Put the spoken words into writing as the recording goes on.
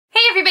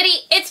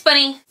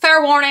Bunny,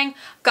 fair warning,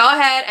 go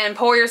ahead and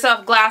pour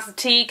yourself a glass of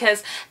tea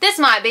because this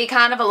might be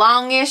kind of a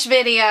longish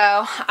video.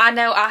 I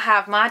know I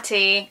have my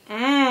tea.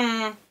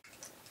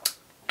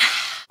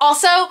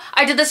 Also,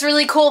 I did this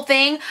really cool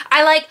thing.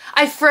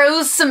 I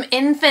froze some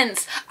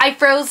infants. I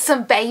froze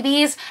some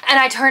babies and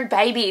I turned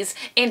babies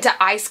into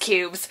ice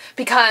cubes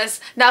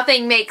because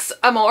nothing makes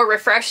a more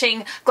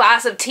refreshing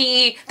glass of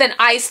tea than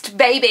iced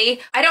baby.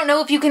 I don't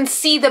know if you can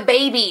see the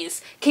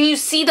babies. Can you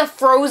see the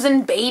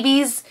frozen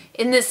babies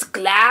in this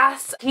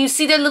glass? Can you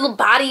see their little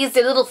bodies,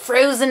 their little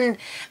frozen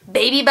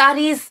baby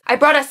bodies? I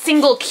brought a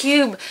single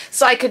cube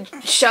so I could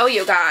show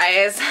you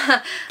guys.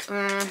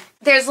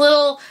 There's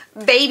little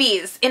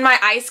babies in my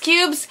ice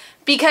cubes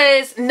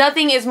because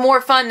nothing is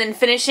more fun than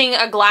finishing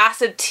a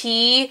glass of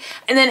tea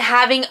and then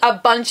having a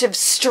bunch of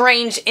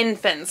strange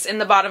infants in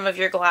the bottom of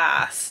your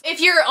glass. If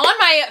you're on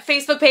my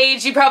Facebook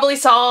page, you probably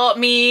saw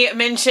me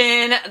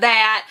mention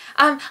that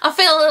I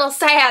feel a little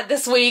sad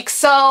this week,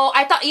 so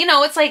I thought, you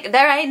know, it's like,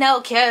 there ain't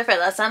no cure for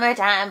the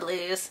summertime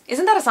blues.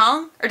 Isn't that a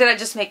song? Or did I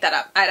just make that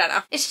up? I don't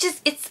know. It's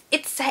just, it's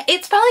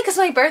probably because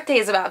my birthday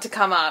is about to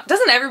come up.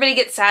 Doesn't everybody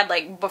get sad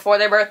like before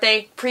their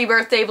birthday?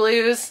 Pre-birthday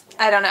blues?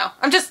 I don't know.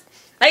 I'm just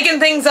making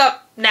things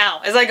up now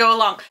as I go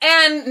along.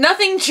 And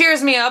nothing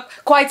cheers me up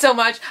quite so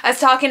much as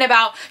talking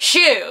about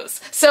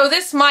shoes. So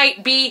this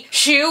might be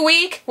shoe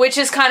week, which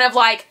is kind of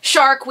like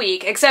shark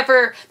week, except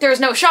for there's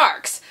no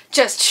sharks,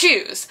 just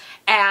shoes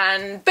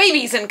and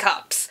babies in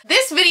cups.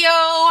 This video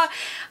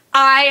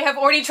I have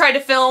already tried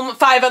to film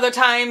 5 other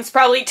times,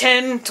 probably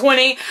 10,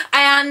 20,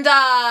 and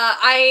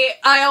I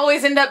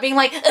always end up being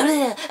like,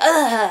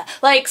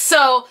 like,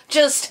 so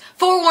just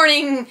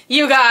forewarning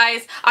you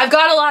guys, I've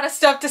got a lot of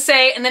stuff to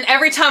say, and then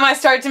every time I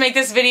start to make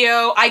this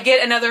video, I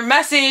get another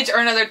message or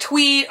another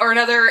tweet or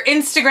another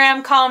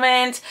Instagram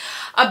comment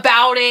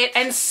about it,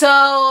 and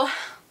so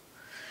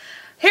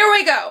here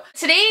we go.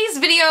 Today's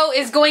video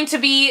is going to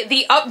be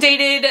the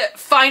updated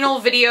final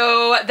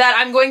video that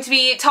I'm going to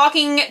be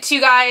talking to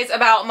you guys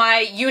about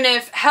my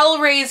Unif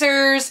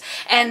Hellraisers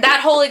and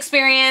that whole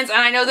experience, and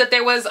I know that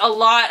there was a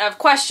lot of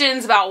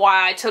questions about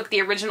why I took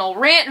the original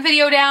rant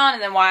video down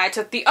and then why I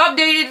took the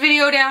updated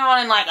video down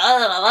and like,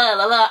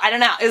 I don't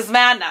know, it's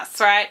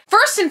madness, right?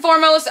 First and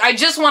foremost, I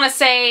just want to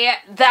say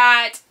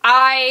that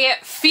I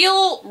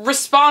feel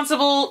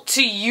responsible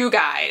to you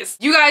guys.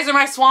 You guys are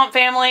my swamp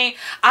family.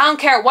 I don't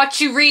care what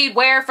you read,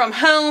 where, from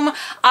whom.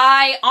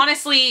 I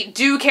honestly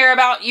do care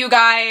about you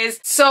guys.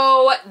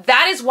 So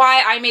that is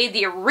why I made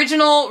the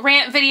original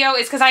rant video,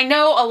 is because I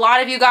know a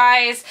lot of you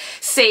guys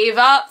save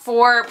up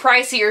for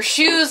pricier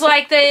shoes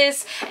like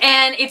this,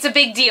 and it's a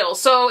big deal.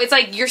 So it's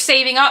like you're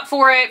saving up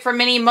for it for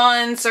many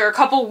months or a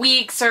couple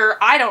weeks, or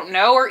I don't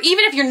know, or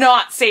even if you're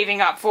not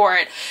saving up for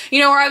it.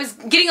 You know, or I was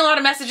getting a lot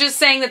of messages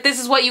saying that this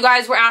is what you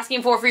guys were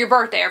asking for your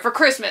birthday or for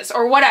Christmas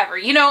or whatever,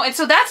 you know, and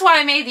so that's why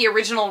I made the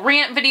original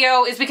rant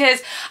video, is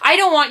because I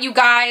don't want you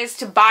guys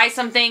to buy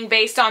something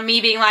based on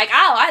me being like,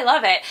 oh, I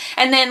love it,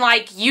 and then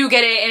like you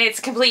get it and it's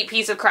a complete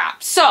piece of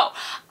crap. So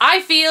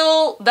I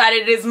feel that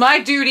it is my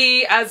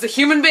duty as a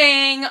human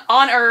being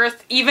on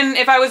earth, even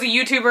if I was a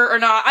YouTuber or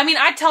not. I mean,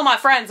 I'd tell my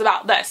friends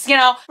about this, you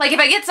know, like if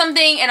I get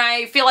something and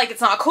I feel like it's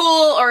not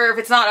cool or if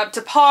it's not up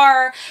to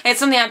par and it's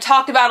something I've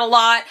talked about a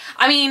lot,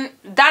 I mean,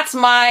 that's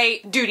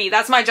my duty.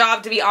 That's my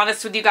job, to be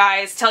honest with you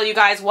guys, tell you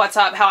guys what's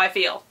up, how I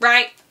feel,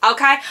 right?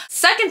 Okay?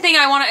 Second thing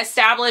I want to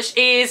establish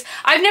is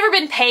I've never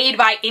been paid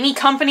by any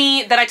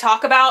company that I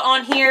talk about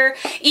on here.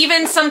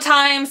 Even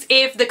sometimes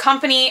if the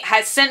company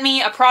has sent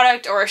me a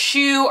product or a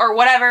shoe or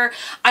whatever,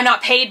 I'm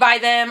not paid by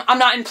them. I'm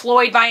not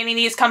employed by any of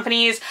these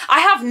companies. I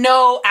have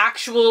no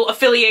actual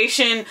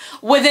affiliation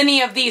with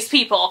any of these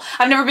people.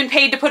 I've never been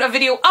paid to put a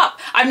video up.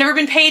 I've never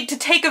been paid to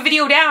take a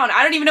video down.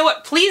 I don't even know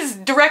what. Please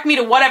direct me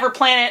to whatever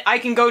planet I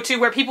can go to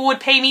where people would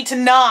pay me to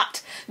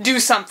not do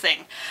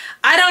something.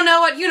 I don't know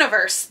what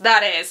universe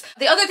that is.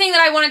 The other thing that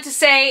I wanted to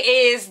say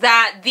is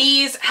that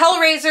these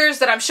Hellraisers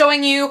that I'm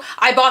showing you,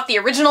 I bought the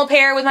original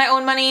pair with my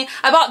own money.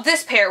 I bought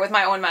this pair with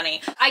my own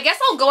money. I guess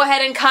I'll go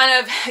ahead and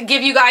kind of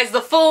give you guys the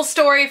full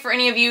story for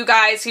any of you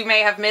guys who may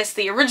have missed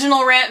the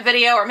original rant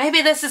video, or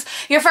maybe this is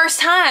your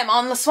first time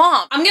on the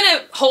swamp. I'm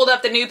gonna hold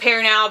up the new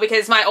pair now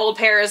because my old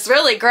pair is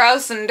really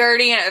gross and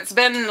dirty and it's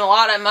been in a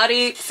lot of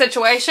muddy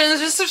situations.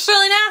 It's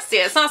really nasty.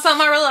 It's not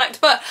something I really like to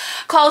put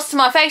close to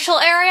my facial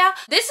area.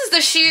 This is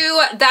the shoe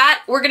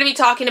that we're going to be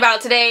talking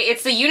about today.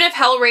 It's the Unif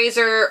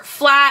Hellraiser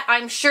flat.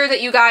 I'm sure that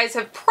you guys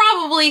have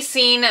probably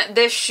seen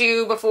this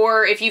shoe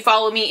before if you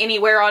follow me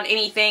anywhere on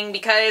anything,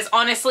 because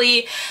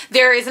honestly,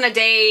 there isn't a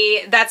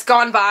day that's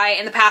gone by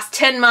in the past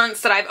 10 months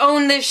that I've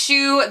owned this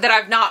shoe that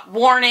I've not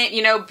worn it,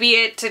 you know, be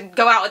it to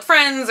go out with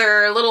friends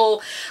or a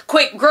little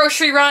quick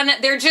grocery run.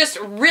 They're just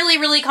really,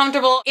 really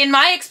comfortable. In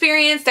my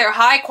experience, they're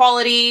high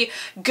quality,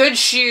 good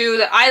shoe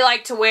that I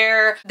like to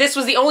wear. This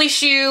was the only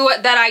shoe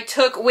that I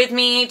took took with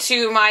me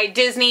to my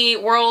Disney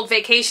World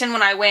vacation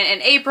when I went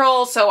in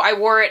April, so I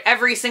wore it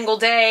every single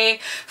day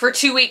for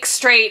 2 weeks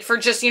straight for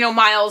just, you know,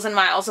 miles and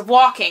miles of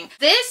walking.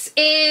 This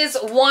is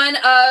one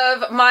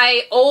of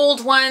my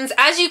old ones.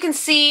 As you can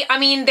see, I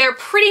mean, they're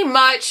pretty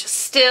much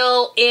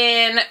still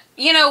in,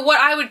 you know, what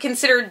I would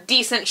consider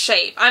decent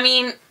shape. I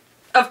mean,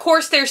 of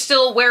course they're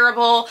still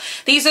wearable.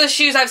 These are the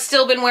shoes I've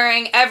still been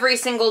wearing every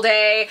single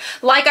day.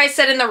 Like I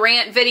said in the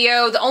rant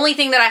video, the only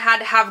thing that I had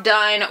to have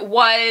done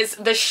was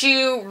the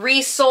shoe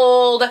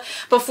resoled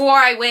before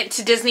I went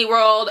to Disney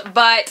World,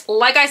 but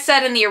like I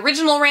said in the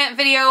original rant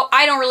video,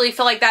 I don't really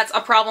feel like that's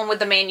a problem with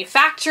the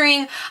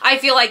manufacturing. I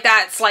feel like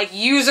that's like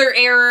user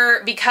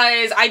error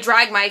because I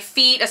drag my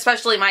feet,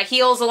 especially my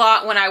heels, a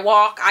lot when I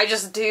walk. I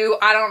just do.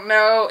 I don't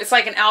know. It's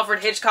like an Alfred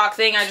Hitchcock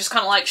thing. I just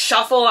kind of like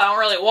shuffle. I don't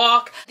really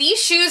walk. These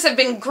shoes have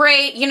been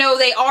great. You know,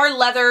 they are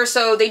leather,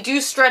 so they do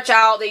stretch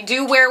out. They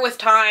do wear with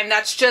time.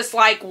 That's just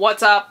like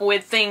what's up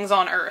with things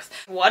on Earth.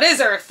 What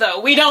is Earth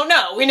though? We don't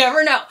know. We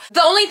never know.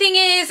 The only thing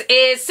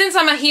is since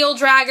I'm a heel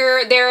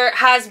dragger, there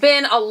has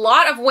been a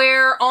lot of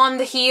wear on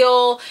the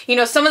heel. You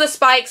know, some of the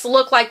spikes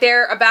look like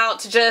they're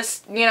about to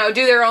just, you know,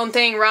 do their own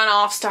thing, run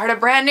off, start a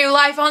brand new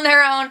life on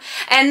their own.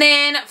 And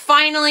then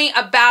finally,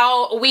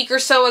 about a week or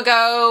so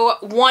ago,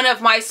 one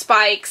of my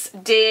spikes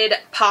did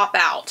pop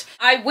out.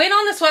 I went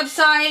on this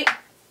website,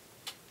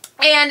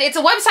 and it's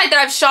a website that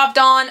I've shopped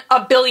on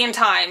a billion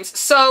times,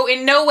 so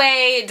in no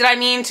way did I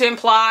mean to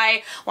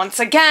imply, once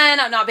again,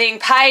 I'm not being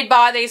paid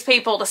by these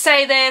people to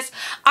say this.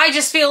 I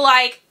just feel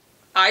like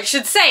I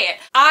should say it.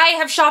 I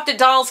have shopped at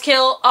Dolls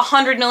Kill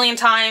 100 million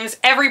times.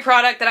 Every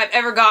product that I've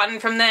ever gotten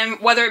from them,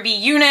 whether it be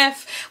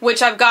Unif,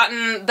 which I've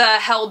gotten the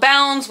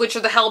Hellbounds, which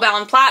are the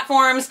Hellbound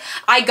platforms,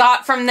 I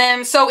got from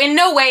them. So in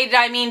no way did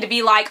I mean to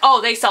be like,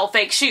 oh, they sell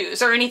fake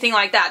shoes or anything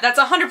like that. That's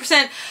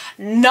 100%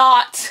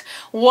 not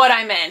what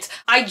I meant.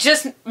 I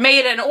just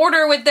made an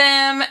order with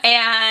them,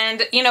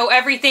 and, you know,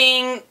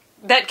 everything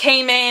that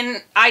came in,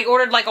 I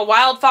ordered like a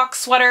Wild Fox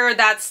sweater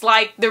that's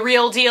like the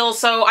real deal,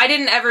 so I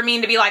didn't ever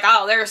mean to be like,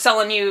 oh, they're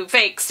selling you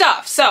fake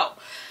stuff. So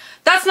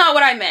that's not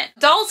what I meant.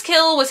 Dolls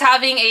Kill was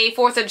having a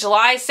 4th of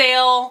July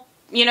sale,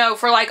 you know,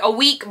 for like a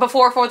week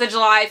before 4th of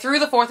July through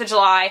the 4th of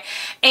July,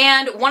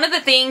 and one of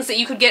the things that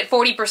you could get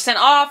 40%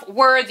 off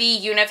were the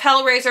Unif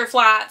Hellraiser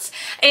flats,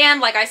 and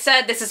like I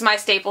said, this is my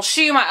staple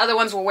shoe. My other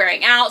ones were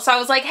wearing out, so I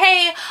was like,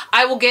 hey,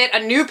 I will get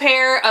a new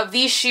pair of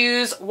these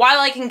shoes while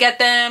I can get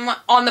them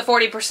on the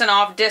 40%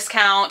 off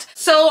discount.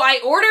 So I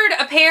ordered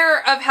a pair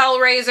of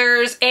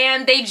Hellraisers,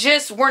 and they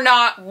just were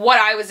not what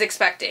I was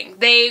expecting.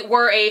 They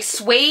were a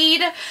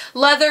suede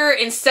leather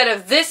instead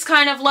of this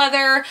kind of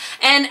leather,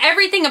 and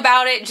everything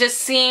about it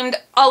just seemed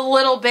a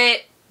little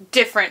bit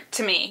different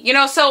to me, you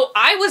know, so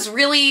I was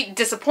really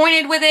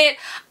disappointed with it.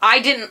 I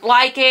didn't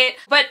like it,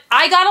 but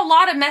I got a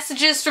lot of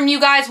messages from you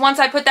guys once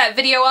I put that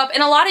video up,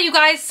 and a lot of you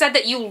guys said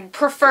that you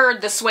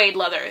preferred the suede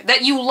leather,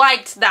 that you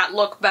liked that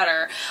look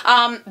better,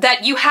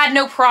 that you had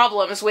no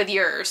problems with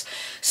yours.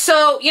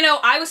 So, you know,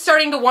 I was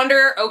starting to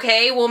wonder,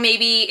 okay, well,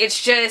 maybe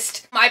it's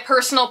just my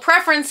personal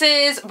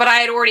preferences, but I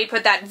had already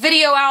put that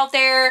video out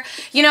there,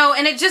 you know,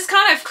 and it just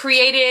kind of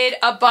created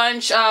a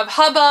bunch of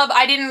hubbub.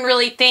 I didn't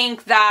really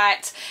think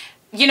that,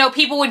 you know,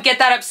 people would get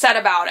that upset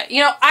about it.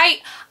 You know,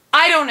 I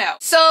don't know.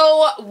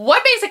 So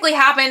what basically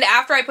happened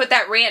after I put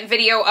that rant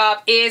video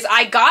up is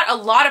I got a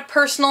lot of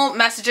personal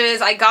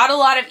messages. I got a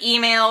lot of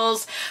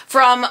emails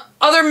from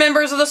other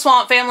members of the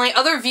Swamp family,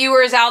 other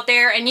viewers out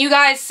there, and you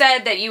guys said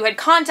that you had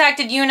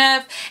contacted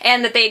Unif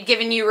and that they had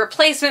given you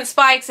replacement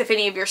spikes if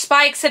any of your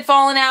spikes had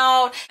fallen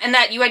out, and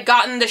that you had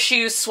gotten the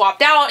shoes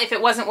swapped out if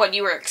it wasn't what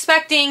you were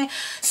expecting.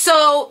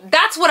 So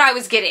that's what I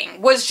was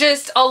getting, was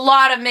just a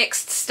lot of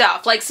mixed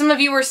stuff. Like, some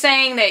of you were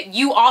saying that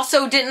you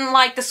also didn't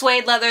like the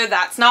suede leather.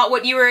 That's not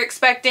what you were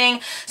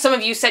expecting. Some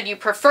of you said you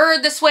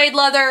preferred the suede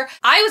leather.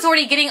 I was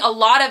already getting a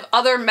lot of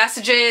other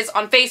messages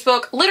on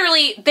Facebook.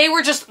 Literally, they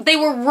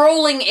were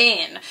rolling in,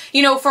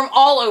 you know, from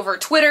all over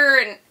Twitter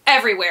and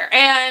everywhere,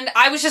 and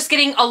I was just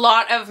getting a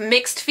lot of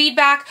mixed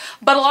feedback,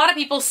 but a lot of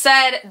people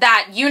said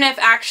that Unif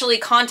actually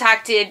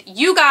contacted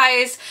you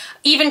guys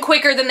even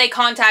quicker than they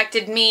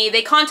contacted me.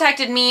 They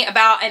contacted me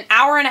about an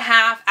hour and a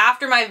half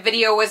after my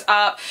video was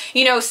up,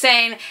 you know,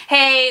 saying,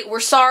 hey, we're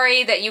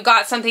sorry that you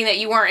got something that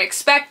you weren't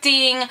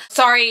expecting,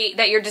 sorry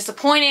that you're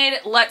disappointed,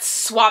 let's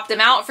swap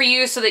them out for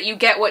you so that you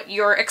get what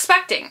you're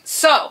expecting.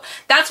 So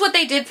that's what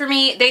they did for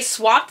me. They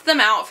swapped them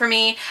out for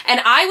me,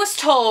 and I was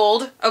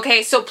told,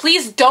 okay, so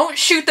please don't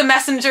shoot the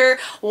messenger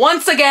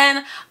once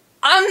again.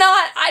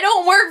 I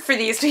don't work for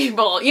these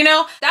people, you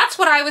know? That's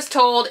what I was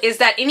told, is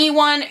that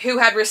anyone who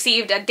had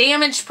received a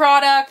damaged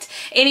product,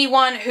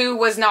 anyone who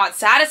was not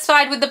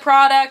satisfied with the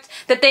product,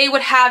 that they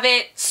would have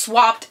it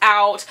swapped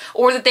out,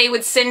 or that they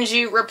would send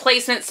you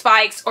replacement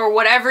spikes or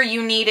whatever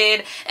you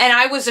needed, and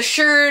I was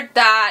assured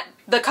that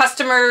the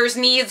customer's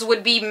needs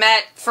would be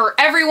met for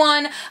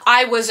everyone.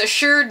 I was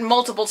assured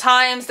multiple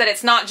times that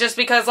it's not just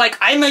because, like,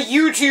 I'm a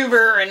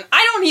YouTuber and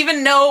I don't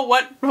even know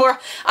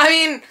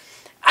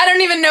I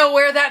don't even know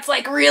where that's,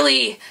 like,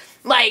 really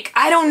Like,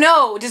 I don't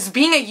know, does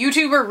being a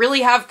YouTuber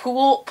really have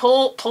what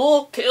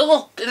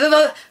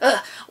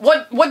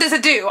does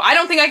it do? I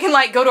don't think I can,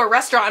 like, go to a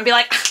restaurant and be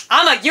like,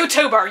 I'm a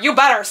YouTuber, you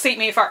better seat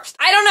me first.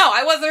 I don't know,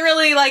 I wasn't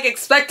really, like,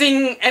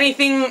 expecting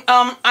anything.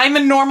 I'm a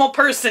normal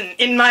person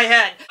in my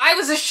head. I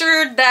was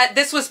assured that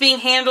this was being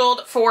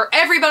handled for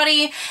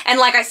everybody, and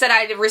like I said,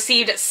 I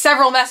received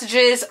several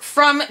messages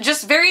from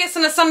just various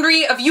and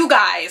sundry of you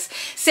guys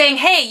saying,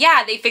 hey,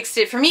 yeah, they fixed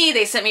it for me,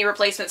 they sent me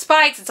replacement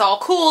spikes, it's all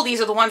cool, these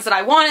are the ones that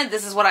I wanted,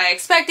 this is what I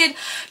expected,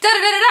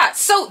 da-da-da-da-da.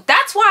 So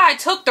that's why I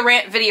took the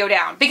rant video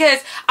down, because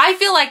I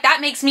feel like that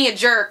makes me a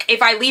jerk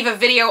if I leave a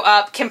video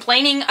up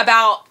complaining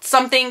about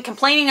something,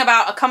 complaining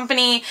about a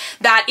company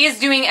that is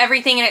doing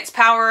everything in its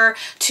power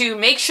to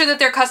make sure that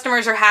their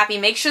customers are happy,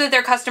 make sure that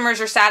their customers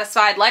are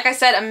satisfied. Like I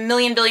said a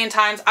million billion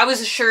times, I was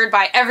assured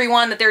by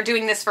everyone that they're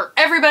doing this for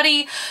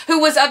everybody who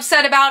was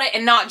upset about it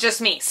and not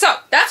just me. So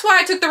that's why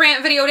I took the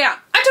rant video down.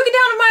 I took it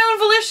down of my own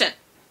volition.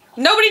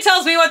 Nobody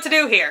tells me what to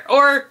do here,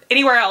 or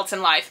anywhere else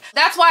in life.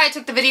 That's why I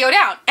took the video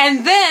down.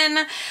 And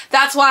then,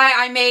 that's why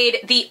I made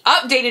the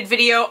updated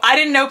video. I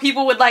didn't know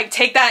people would, like,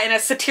 take that in a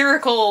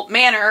satirical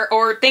manner,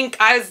 or think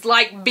I was,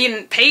 like,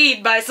 being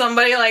paid by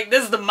somebody, like,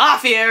 this is the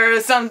mafia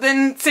or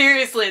something.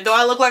 Seriously, do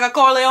I look like a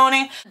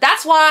Corleone?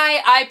 That's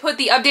why I put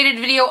the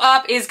updated video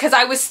up, is because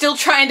I was still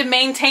trying to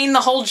maintain the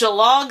whole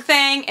Jalog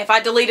thing. If I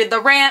deleted the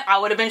rant, I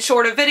would have been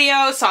short of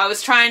video, so I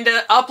was trying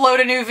to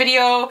upload a new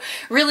video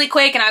really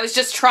quick, and I was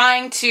just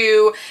trying to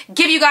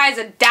give you guys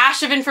a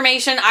dash of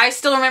information. I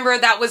still remember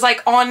that was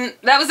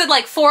at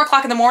like 4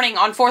 o'clock in the morning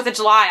on 4th of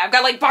July. I've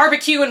got like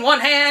barbecue in one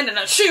hand and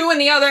a shoe in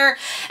the other,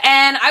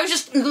 and I was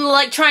just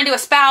like trying to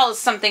espouse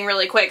something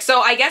really quick.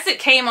 So I guess it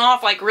came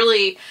off like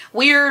really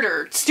weird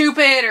or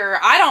stupid, or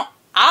I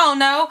don't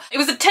know. It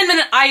was a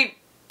 10-minute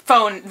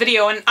iPhone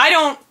video, and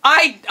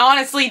I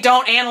honestly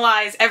don't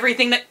analyze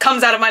everything that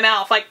comes out of my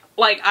mouth.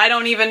 Like I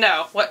don't even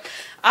know what.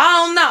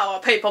 I don't know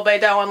what people be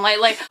doing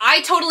lately.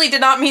 I totally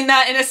did not mean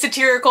that in a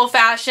satirical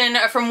fashion.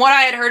 From what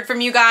I had heard from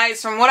you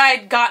guys, from what I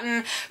had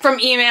gotten from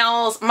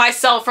emails,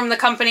 myself, from the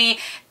company,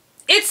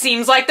 it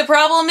seems like the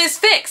problem is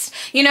fixed,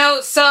 you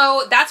know?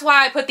 So that's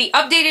why I put the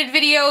updated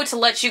video to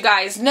let you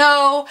guys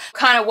know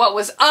kind of what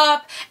was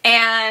up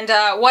and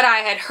what I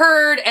had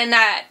heard, and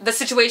that the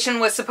situation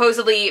was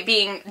supposedly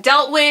being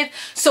dealt with.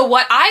 So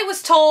what I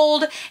was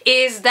told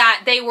is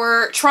that they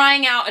were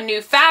trying out a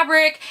new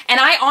fabric,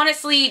 and I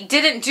honestly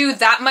didn't do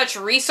that much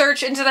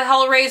research into the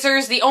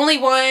Hellraisers. The only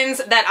ones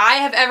that I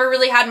have ever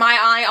really had my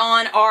eye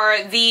on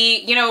are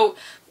the, you know,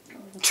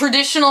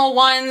 traditional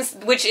ones,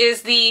 which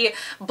is the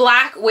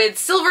black with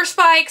silver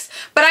spikes,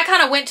 but I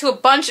kind of went to a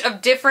bunch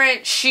of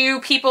different shoe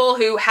people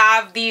who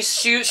have these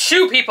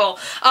shoe people,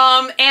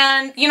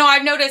 and you know,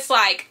 I've noticed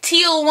like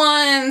teal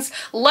ones,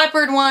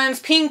 leopard ones,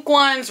 pink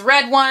ones,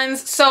 red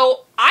ones,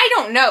 so I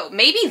don't know,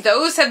 maybe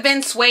those have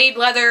been suede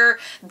leather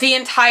the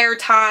entire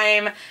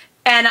time,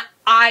 and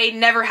I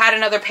never had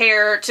another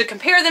pair to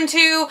compare them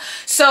to.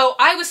 So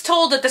I was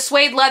told that the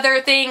suede leather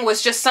thing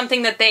was just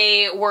something that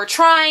they were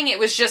trying. It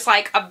was just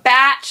like a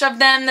batch of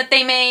them that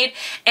they made,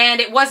 and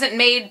it wasn't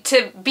made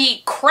to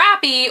be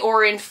crappy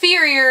or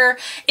inferior.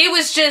 It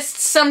was just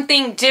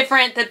something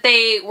different that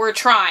they were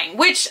trying,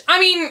 which, I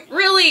mean,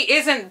 really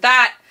isn't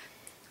that,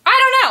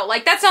 I don't know,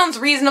 like, that sounds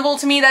reasonable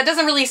to me. That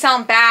doesn't really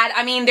sound bad.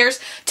 I mean, there's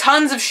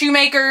tons of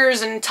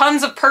shoemakers and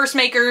tons of purse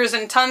makers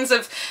and tons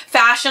of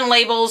fashion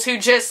labels who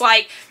just,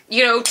 like,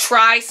 you know,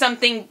 try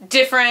something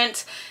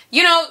different,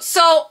 you know,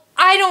 so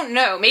I don't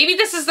know. Maybe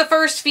this is the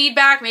first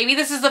feedback, maybe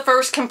this is the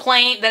first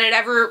complaint that had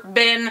ever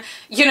been,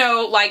 you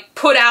know, like,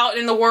 put out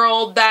in the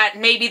world that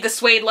maybe the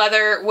suede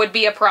leather would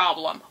be a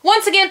problem.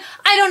 Once again,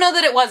 I don't know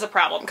that it was a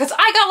problem, because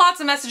I got lots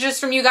of messages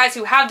from you guys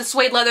who have the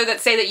suede leather that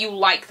say that you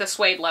like the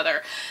suede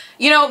leather.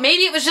 You know,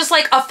 maybe it was just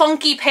like a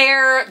funky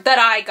pair that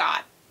I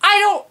got. I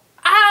don't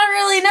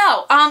really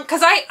know,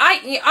 because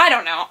I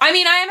don't know. I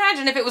mean, I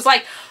imagine if it was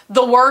like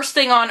the worst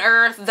thing on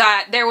earth,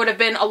 that there would have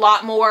been a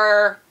lot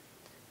more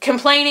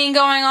complaining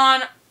going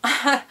on.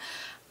 I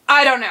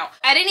don't know.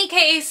 At any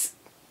case,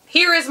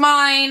 here is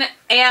mine,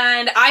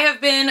 and I have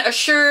been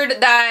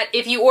assured that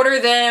if you order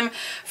them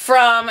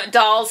from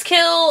Dolls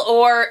Kill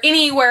or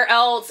anywhere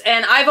else,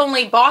 and I've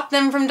only bought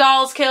them from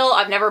Dolls Kill,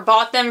 I've never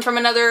bought them from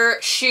another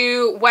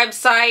shoe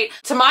website.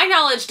 To my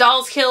knowledge,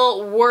 Dolls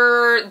Kill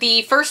were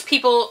the first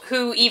people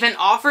who even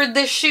offered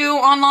this shoe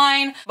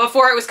online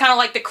before it was kind of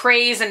like the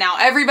craze and now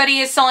everybody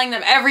is selling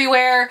them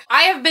everywhere.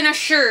 I have been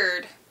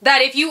assured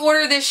that if you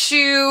order this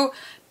shoe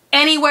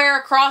anywhere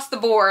across the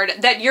board,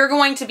 that you're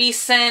going to be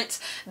sent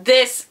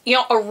this, you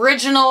know,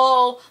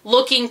 original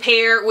looking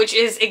pair, which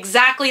is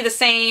exactly the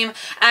same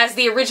as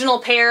the original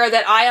pair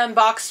that I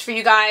unboxed for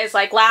you guys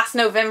like last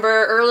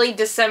November, early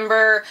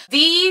December.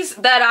 These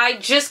that I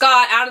just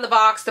got out of the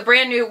box, the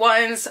brand new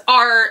ones,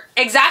 are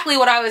exactly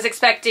what I was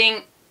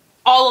expecting.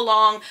 all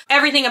along.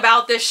 Everything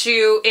about this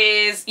shoe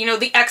is, you know,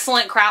 the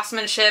excellent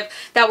craftsmanship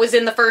that was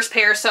in the first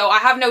pair, so I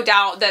have no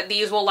doubt that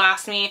these will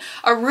last me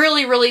a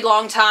really, really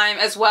long time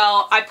as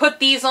well. I put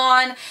these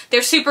on.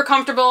 They're super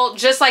comfortable,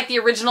 just like the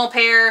original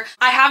pair.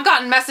 I have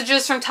gotten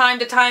messages from time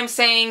to time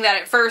saying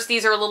that at first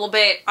these are a little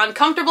bit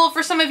uncomfortable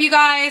for some of you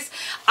guys.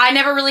 I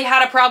never really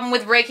had a problem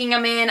with breaking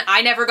them in.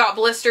 I never got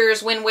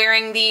blisters when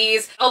wearing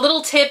these. A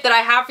little tip that I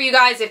have for you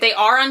guys, if they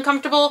are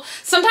uncomfortable,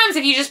 sometimes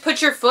if you just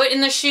put your foot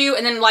in the shoe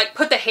and then like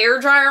put the hair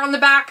dryer on the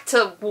back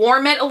to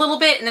warm it a little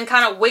bit and then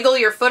kind of wiggle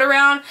your foot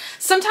around.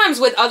 Sometimes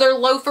with other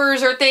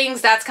loafers or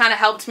things, that's kind of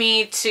helped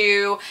me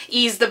to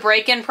ease the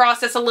break-in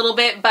process a little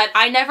bit, but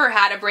I never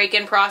had a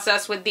break-in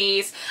process with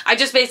these. I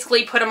just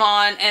basically put them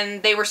on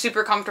and they were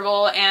super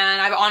comfortable,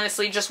 and I've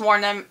honestly just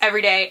worn them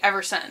every day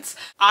ever since.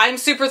 I'm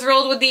super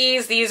thrilled with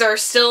these. These are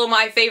still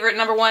my favorite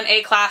 #1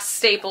 A-class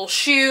staple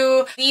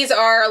shoe. These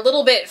are a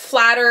little bit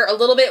flatter, a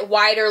little bit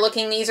wider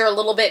looking. These are a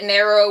little bit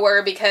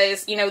narrower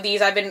because, you know,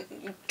 these I've been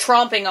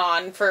tromping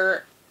on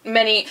for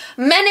many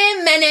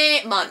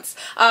months.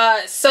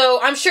 So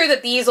I'm sure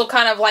that these will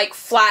kind of like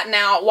flatten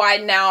out,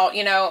 widen out,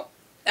 you know,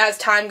 as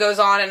time goes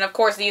on, and of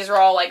course these are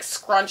all like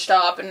scrunched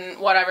up and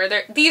whatever.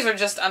 These are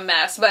just a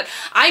mess, but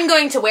I'm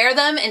going to wear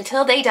them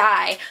until they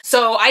die.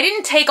 So I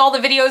didn't take all the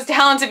videos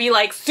down to be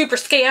like super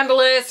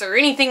scandalous or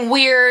anything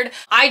weird.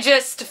 I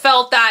just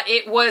felt that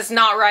it was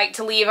not right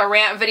to leave a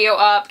rant video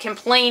up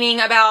complaining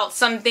about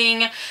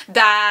something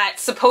that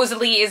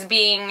supposedly is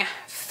being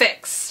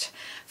fixed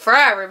for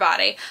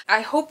everybody.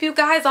 I hope you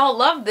guys all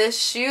love this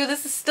shoe.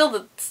 This is still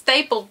the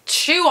staple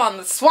shoe on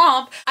the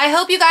swamp. I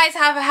hope you guys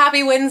have a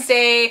happy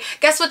Wednesday.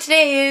 Guess what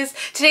today is?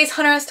 Today's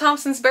Hunter S.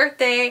 Thompson's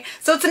birthday.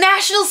 So it's a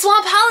National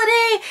Swamp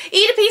holiday.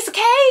 Eat a piece of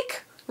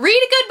cake. Read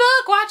a good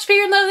book, watch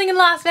Fear and Loathing in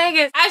Las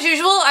Vegas. As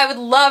usual, I would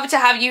love to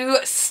have you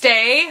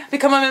stay,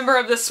 become a member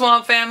of the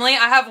Swamp family.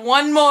 I have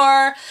one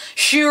more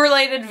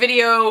shoe-related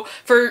video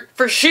for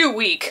Shoe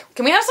Week.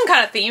 Can we have some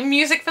kind of theme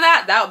music for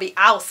that? That would be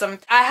awesome.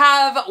 I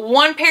have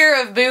one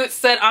pair of boots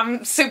that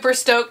I'm super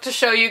stoked to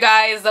show you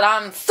guys, that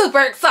I'm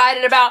super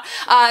excited about.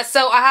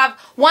 So I have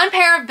one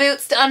pair of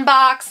boots to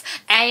unbox,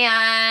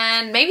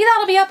 and maybe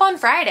that'll be up on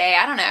Friday.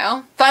 I don't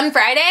know. Fun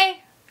Friday?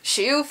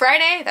 Shoe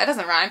Friday? That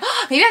doesn't rhyme.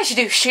 Maybe I should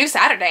do Shoe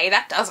Saturday.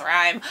 That does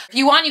rhyme. If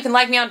you want, you can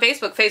like me on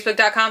Facebook,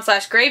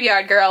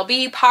 facebook.com/graveyardgirl.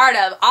 Be part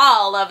of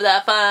all of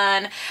the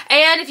fun.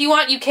 And if you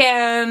want, you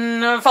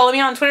can follow me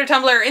on Twitter,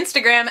 Tumblr,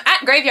 Instagram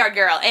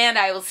 @graveyardgirl. And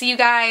I will see you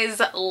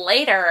guys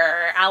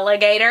later,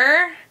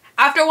 alligator.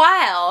 After a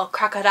while,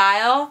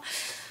 crocodile.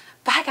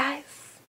 Bye, guys.